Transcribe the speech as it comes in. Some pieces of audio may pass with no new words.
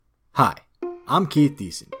I'm Keith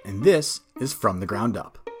Thiessen, and this is From the Ground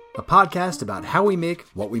Up, a podcast about how we make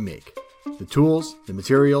what we make, the tools, the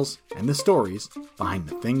materials, and the stories behind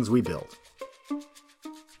the things we build.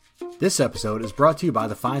 This episode is brought to you by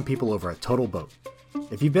the fine people over at Total Boat.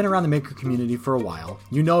 If you've been around the maker community for a while,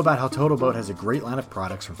 you know about how Total Boat has a great line of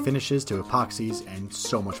products from finishes to epoxies and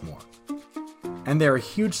so much more. And they are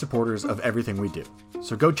huge supporters of everything we do,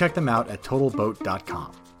 so go check them out at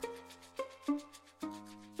TotalBoat.com.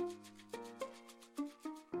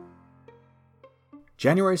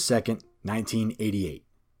 January 2nd, 1988,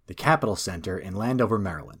 the Capitol Center in Landover,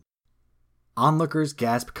 Maryland. Onlookers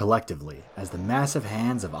gasp collectively as the massive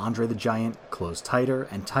hands of Andre the Giant close tighter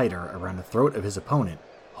and tighter around the throat of his opponent,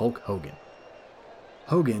 Hulk Hogan.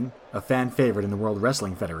 Hogan, a fan favorite in the World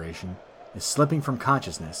Wrestling Federation, is slipping from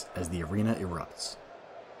consciousness as the arena erupts.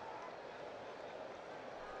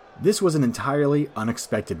 This was an entirely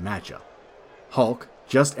unexpected matchup. Hulk,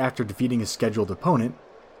 just after defeating his scheduled opponent,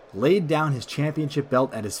 laid down his championship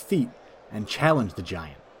belt at his feet and challenged the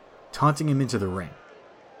Giant, taunting him into the ring.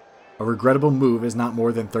 A regrettable move as not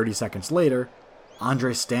more than 30 seconds later,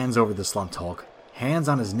 Andre stands over the slumped Hulk, hands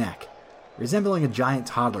on his neck, resembling a giant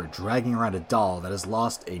toddler dragging around a doll that has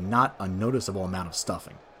lost a not unnoticeable amount of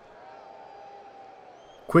stuffing.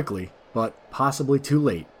 Quickly, but possibly too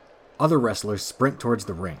late, other wrestlers sprint towards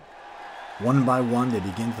the ring. One by one, they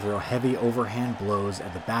begin to throw heavy overhand blows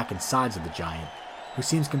at the back and sides of the Giant, who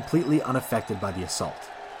seems completely unaffected by the assault.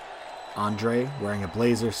 Andre, wearing a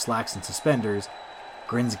blazer, slacks, and suspenders,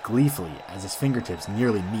 grins gleefully as his fingertips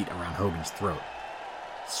nearly meet around Hogan's throat.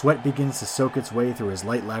 Sweat begins to soak its way through his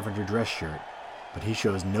light lavender dress shirt, but he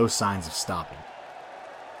shows no signs of stopping.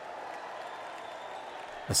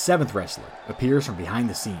 A seventh wrestler appears from behind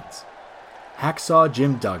the scenes. Hacksaw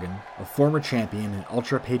Jim Duggan, a former champion and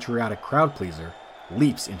ultra-patriotic crowd pleaser,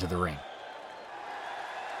 leaps into the ring.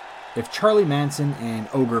 If Charlie Manson and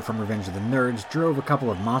Ogre from Revenge of the Nerds drove a couple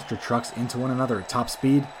of monster trucks into one another at top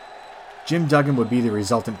speed, Jim Duggan would be the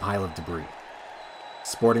resultant pile of debris.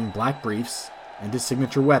 Sporting black briefs and his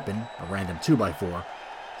signature weapon, a random 2x4,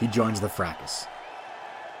 he joins the fracas.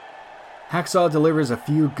 Hacksaw delivers a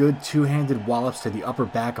few good two-handed wallops to the upper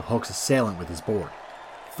back of Hulk's assailant with his board,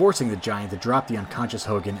 forcing the Giant to drop the unconscious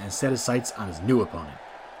Hogan and set his sights on his new opponent.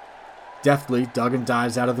 Deftly, Duggan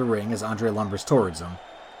dives out of the ring as Andre lumbers towards him,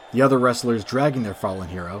 the other wrestlers dragging their fallen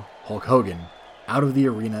hero, Hulk Hogan, out of the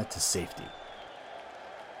arena to safety.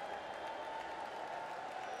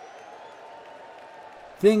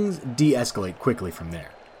 Things de-escalate quickly from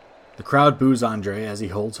there. The crowd boos Andre as he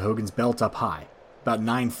holds Hogan's belt up high, about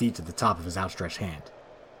 9 feet to the top of his outstretched hand.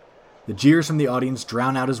 The jeers from the audience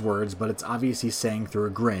drown out his words, but it's obvious he's saying through a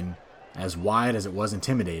grin, as wide as it was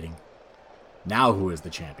intimidating, "Now who is the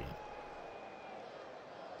champion?"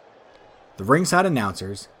 The ringside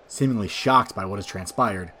announcers, seemingly shocked by what has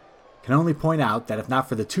transpired, can only point out that if not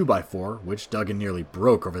for the 2x4, which Duggan nearly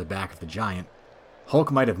broke over the back of the Giant,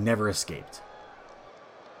 Hulk might have never escaped.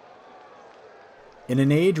 In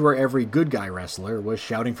an age where every good guy wrestler was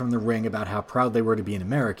shouting from the ring about how proud they were to be an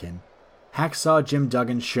American, Hacksaw Jim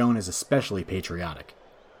Duggan shone as especially patriotic,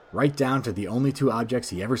 right down to the only two objects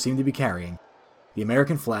he ever seemed to be carrying, the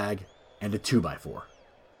American flag and a 2x4.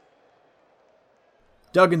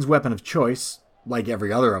 Duggan's weapon of choice, like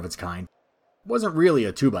every other of its kind, wasn't really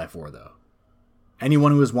a 2x4 though.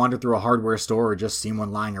 Anyone who has wandered through a hardware store or just seen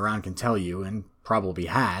one lying around can tell you, and probably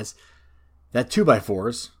has, that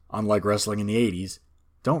 2x4s, unlike wrestling in the 80s,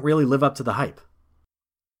 don't really live up to the hype.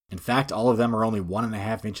 In fact, all of them are only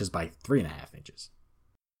 1.5 inches by 3.5 inches.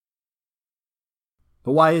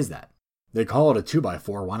 But why is that? They call it a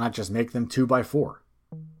 2x4, why not just make them 2x4?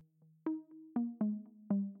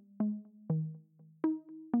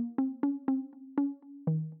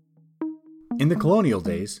 In the colonial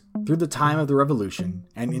days, through the time of the Revolution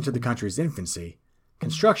and into the country's infancy,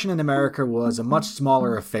 construction in America was a much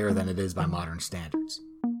smaller affair than it is by modern standards.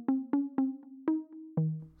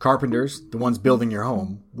 Carpenters, the ones building your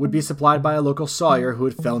home, would be supplied by a local sawyer who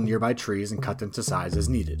would fell nearby trees and cut them to size as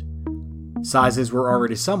needed. Sizes were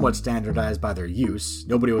already somewhat standardized by their use.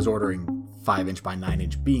 Nobody was ordering 5-inch by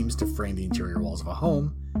 9-inch beams to frame the interior walls of a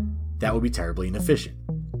home. That would be terribly inefficient.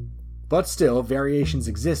 But still, variations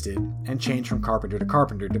existed and changed from carpenter to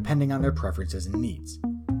carpenter depending on their preferences and needs.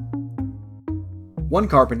 One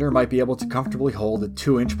carpenter might be able to comfortably hold a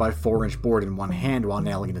 2-inch by 4-inch board in one hand while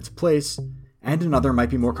nailing it into place, and another might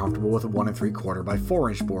be more comfortable with a 1 3/4 by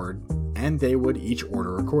 4-inch board, and they would each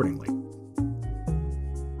order accordingly.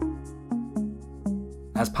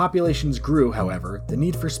 As populations grew, however, the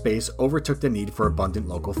need for space overtook the need for abundant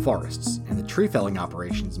local forests, and the tree felling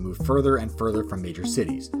operations moved further and further from major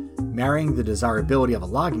cities, marrying the desirability of a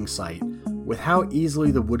logging site with how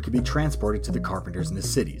easily the wood could be transported to the carpenters in the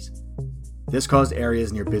cities. This caused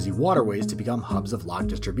areas near busy waterways to become hubs of log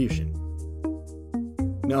distribution.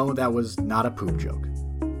 No, that was not a poop joke.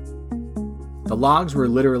 The logs were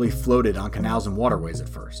literally floated on canals and waterways at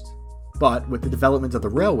first, but with the development of the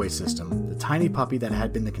railway system, the tiny puppy that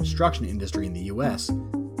had been the construction industry in the US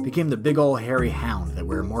became the big ol' hairy hound that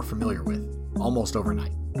we're more familiar with, almost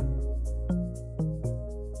overnight.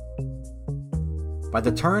 By the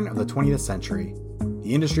turn of the 20th century,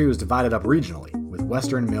 the industry was divided up regionally, with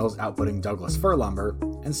western mills outputting Douglas fir lumber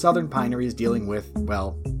and southern pineries dealing with,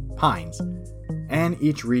 well, pines, and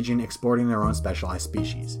each region exporting their own specialized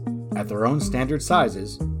species, at their own standard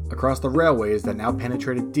sizes, across the railways that now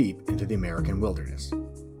penetrated deep into the American wilderness.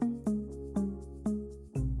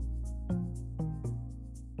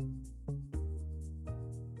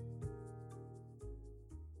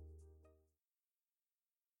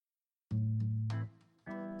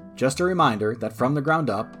 Just a reminder that From the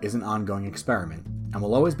Ground Up is an ongoing experiment and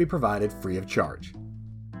will always be provided free of charge.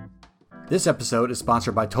 This episode is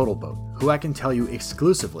sponsored by TotalBoat, who I can tell you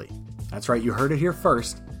exclusively, that's right, you heard it here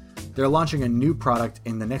first, they're launching a new product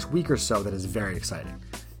in the next week or so that is very exciting.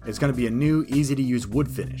 It's going to be a new, easy-to-use wood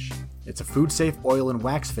finish. It's a food-safe oil and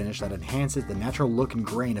wax finish that enhances the natural look and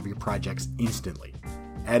grain of your projects instantly,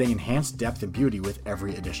 adding enhanced depth and beauty with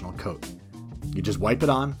every additional coat. You just wipe it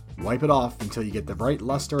on, wipe it off until you get the right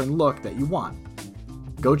luster and look that you want.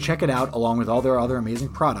 Go check it out along with all their other amazing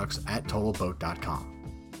products at TotalBoat.com.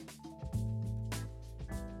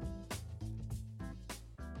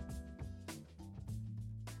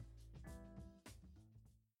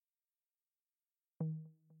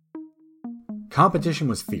 Competition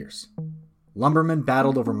was fierce. Lumbermen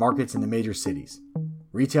battled over markets in the major cities.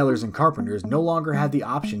 Retailers and carpenters no longer had the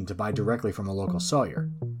option to buy directly from a local sawyer.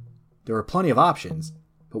 There were plenty of options,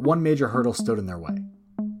 but one major hurdle stood in their way: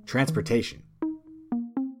 transportation.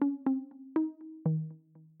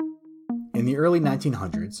 In the early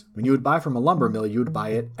 1900s, when you would buy from a lumber mill, you would buy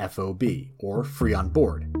it FOB, or free on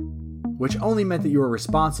board, which only meant that you were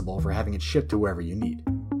responsible for having it shipped to wherever you need.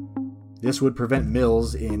 This would prevent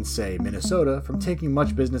mills in, say, Minnesota from taking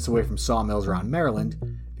much business away from sawmills around Maryland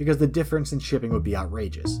because the difference in shipping would be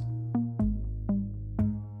outrageous.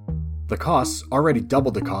 The costs already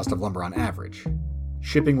doubled the cost of lumber on average.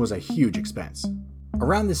 Shipping was a huge expense.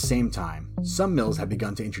 Around this same time, some mills had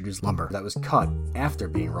begun to introduce lumber that was cut after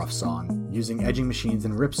being rough sawn, using edging machines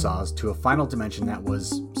and rip saws to a final dimension that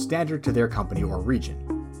was standard to their company or region.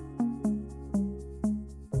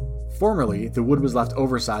 Formerly, the wood was left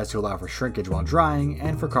oversized to allow for shrinkage while drying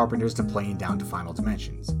and for carpenters to plane down to final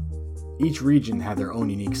dimensions. Each region had their own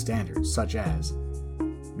unique standards, such as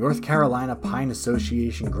North Carolina Pine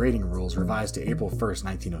Association grading rules revised to April 1,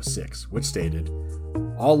 1906, which stated,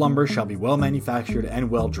 "All lumber shall be well manufactured and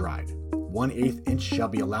well dried. 1/8 inch shall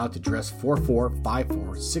be allowed to dress 4/4,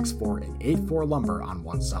 5/4, 6/4, and 8/4 lumber on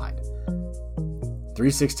one side.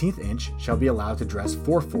 3/16 inch shall be allowed to dress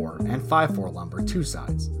 4/4 and 5/4 lumber two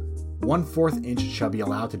sides. 1/4 inch shall be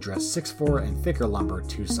allowed to dress 6/4 and thicker lumber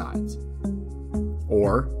two sides."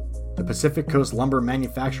 Or the Pacific Coast Lumber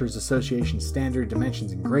Manufacturers Association Standard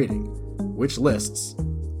Dimensions and Grading, which lists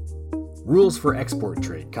Rules for Export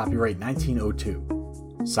Trade, copyright 1902.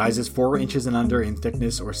 Sizes 4 inches and under in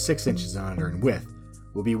thickness or 6 inches and under in width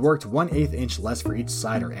will be worked 1/8 inch less for each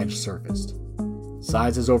side or edge surfaced.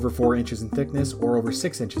 Sizes over 4 inches in thickness or over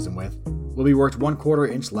 6 inches in width will be worked 1/4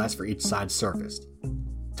 inch less for each side surfaced.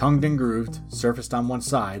 Tongued and grooved, surfaced on one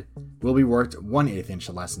side, will be worked 1/8 inch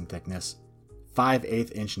less in thickness,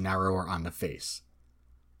 5/8 inch narrower on the face,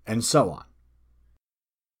 and so on.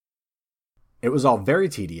 It was all very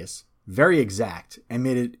tedious, very exact, and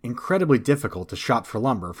made it incredibly difficult to shop for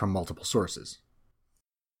lumber from multiple sources.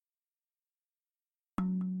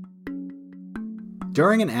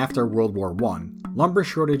 During and after World War I, lumber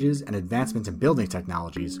shortages and advancements in building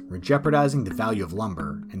technologies were jeopardizing the value of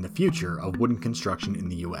lumber and the future of wooden construction in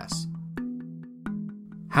the US.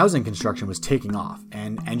 Housing construction was taking off,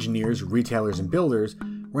 and engineers, retailers, and builders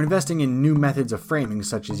were investing in new methods of framing,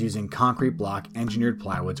 such as using concrete block, engineered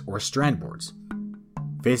plywoods, or strand boards.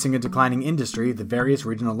 Facing a declining industry, the various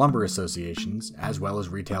regional lumber associations, as well as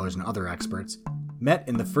retailers and other experts, met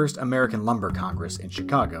in the First American Lumber Congress in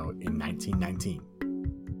Chicago in 1919.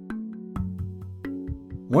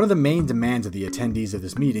 One of the main demands of the attendees of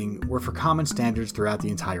this meeting were for common standards throughout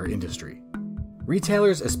the entire industry.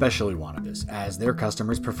 Retailers especially wanted this, as their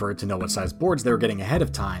customers preferred to know what size boards they were getting ahead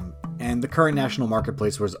of time, and the current national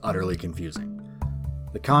marketplace was utterly confusing.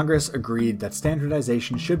 The Congress agreed that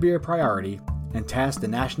standardization should be a priority and tasked the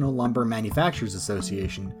National Lumber Manufacturers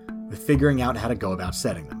Association with figuring out how to go about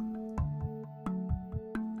setting them.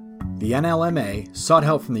 The NLMA sought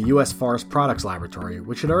help from the U.S. Forest Products Laboratory,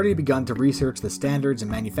 which had already begun to research the standards and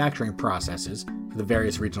manufacturing processes for the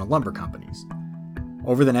various regional lumber companies.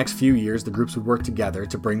 Over the next few years, the groups would work together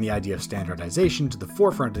to bring the idea of standardization to the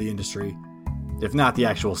forefront of the industry, if not the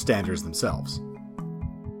actual standards themselves.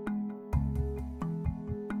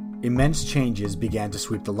 Immense changes began to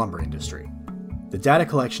sweep the lumber industry. The data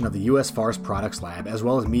collection of the U.S. Forest Products Lab, as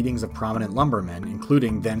well as meetings of prominent lumbermen,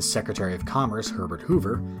 including then Secretary of Commerce Herbert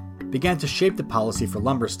Hoover, began to shape the policy for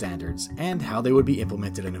lumber standards and how they would be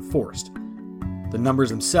implemented and enforced. The numbers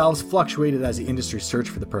themselves fluctuated as the industry searched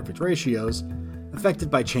for the perfect ratios, affected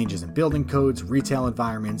by changes in building codes, retail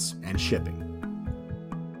environments, and shipping.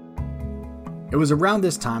 It was around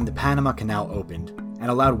this time the Panama Canal opened and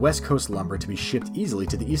allowed West Coast lumber to be shipped easily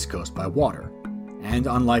to the East Coast by water. And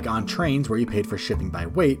unlike on trains where you paid for shipping by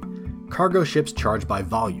weight, cargo ships charged by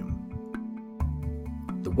volume.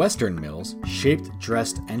 The Western mills shaped,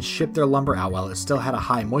 dressed, and shipped their lumber out while it still had a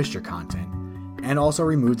high moisture content, and also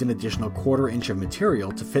removed an additional quarter-inch of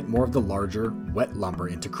material to fit more of the larger, wet lumber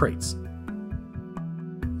into crates.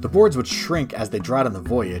 The boards would shrink as they dried on the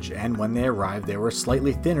voyage, and when they arrived they were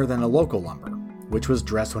slightly thinner than a local lumber, which was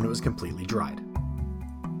dressed when it was completely dried.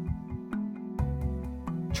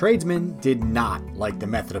 Tradesmen did not like the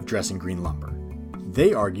method of dressing green lumber.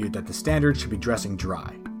 They argued that the standard should be dressing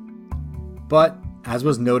dry. But, as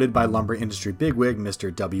was noted by lumber industry bigwig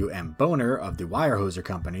Mr. W.M. Boner of the Weyerhaeuser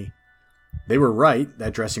Company, they were right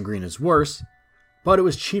that dressing green is worse, but it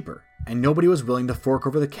was cheaper, and nobody was willing to fork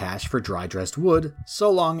over the cash for dry-dressed wood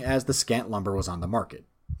so long as the scant lumber was on the market.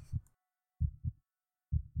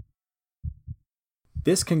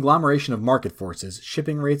 This conglomeration of market forces,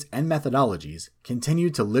 shipping rates, and methodologies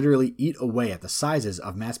continued to literally eat away at the sizes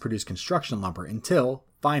of mass-produced construction lumber until,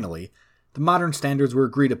 finally, the modern standards were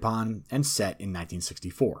agreed upon and set in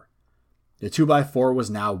 1964. The 2x4 was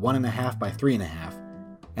now 1.5 by 3.5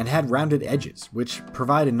 and had rounded edges, which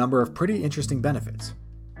provide a number of pretty interesting benefits.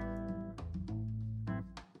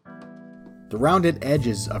 The rounded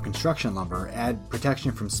edges of construction lumber add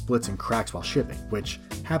protection from splits and cracks while shipping, which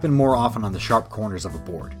happen more often on the sharp corners of a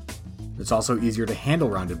board. It's also easier to handle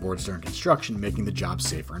rounded boards during construction, making the job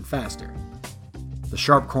safer and faster. The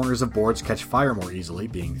sharp corners of boards catch fire more easily,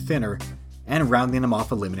 being thinner, and rounding them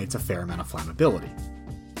off eliminates a fair amount of flammability.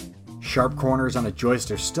 Sharp corners on a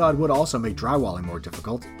joist or stud would also make drywalling more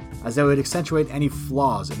difficult, as they would accentuate any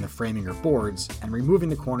flaws in the framing or boards, and removing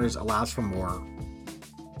the corners allows for more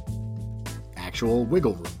actual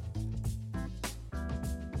wiggle room.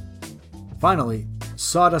 Finally,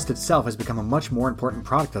 sawdust itself has become a much more important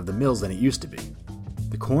product of the mills than it used to be.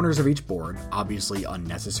 The corners of each board, obviously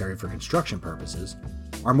unnecessary for construction purposes,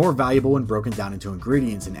 are more valuable when broken down into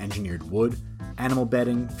ingredients in engineered wood, animal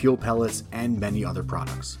bedding, fuel pellets, and many other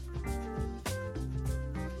products.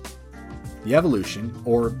 The evolution,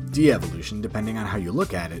 or de-evolution depending on how you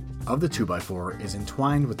look at it, of the 2x4 is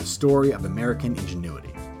entwined with the story of American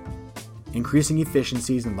ingenuity. Increasing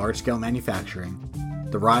efficiencies in large-scale manufacturing,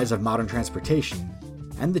 the rise of modern transportation,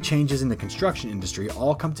 and the changes in the construction industry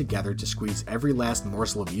all come together to squeeze every last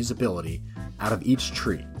morsel of usability out of each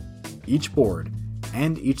tree, each board,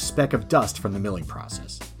 and each speck of dust from the milling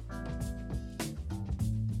process.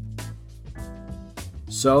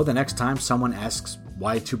 So the next time someone asks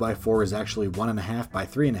why a 2x4 is actually 1.5 by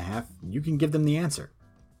 3.5, you can give them the answer.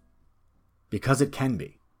 Because it can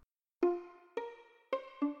be.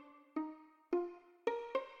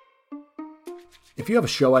 If you have a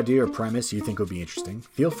show idea or premise you think would be interesting,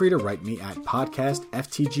 feel free to write me at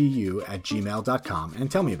podcastftgu@gmail.com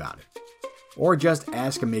and tell me about it. Or just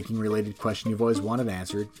ask a making-related question you've always wanted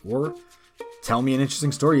answered, or tell me an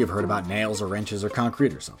interesting story you've heard about nails or wrenches or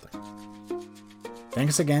concrete or something.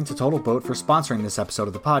 Thanks again to Total Boat for sponsoring this episode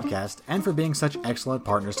of the podcast and for being such excellent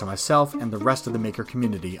partners to myself and the rest of the maker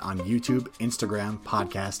community on YouTube, Instagram,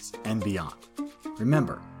 podcasts, and beyond.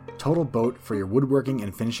 Remember, Total Boat for your woodworking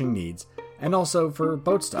and finishing needs, and also for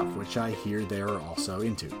boat stuff, which I hear they're also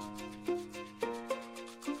into.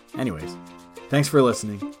 Anyways, thanks for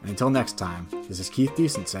listening, and until next time, this is Keith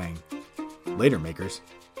Decent saying, later makers.